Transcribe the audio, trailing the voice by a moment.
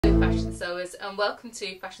fashion sewers, and welcome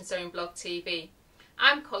to Fashion Sewing Blog TV.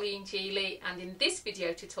 I'm Colleen and in this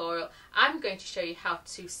video tutorial I'm going to show you how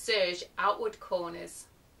to serge outward corners.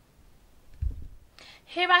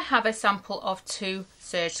 Here I have a sample of two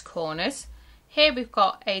serged corners. Here we've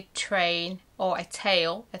got a train or a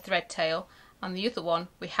tail, a thread tail, and the other one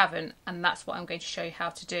we haven't, and that's what I'm going to show you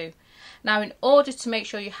how to do. Now, in order to make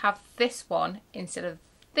sure you have this one instead of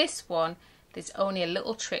this one, there's only a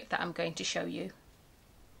little trick that I'm going to show you.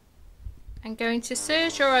 I'm going to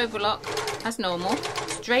serge or overlock as normal,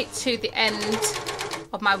 straight to the end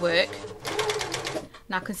of my work.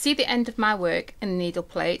 Now I can see the end of my work in the needle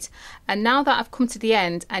plate, and now that I've come to the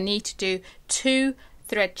end I need to do 2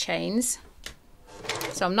 thread chains,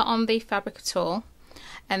 so I'm not on the fabric at all.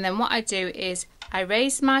 And then what I do is I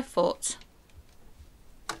raise my foot,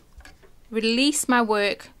 release my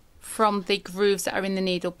work from the grooves that are in the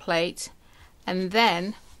needle plate, and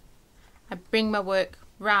then I bring my work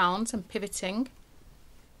round and pivoting,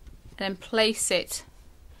 and then place it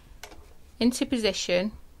into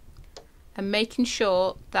position and making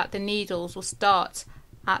sure that the needles will start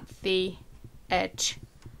at the edge.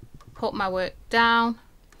 Put my work down,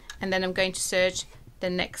 and then I'm going to serge the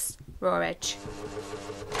next raw edge.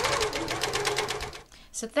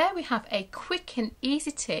 So there we have a quick and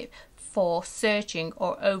easy tip for serging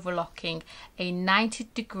or overlocking a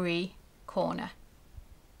 90-degree corner.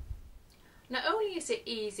 Not only is it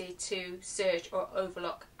easy to serge or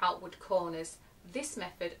overlock outward corners, this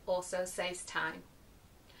method also saves time.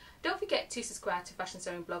 Don't forget to subscribe to Fashion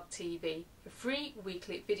Sewing Blog TV for free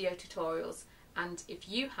weekly video tutorials, and if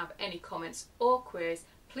you have any comments or queries,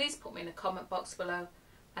 please put me in the comment box below,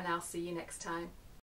 and I'll see you next time.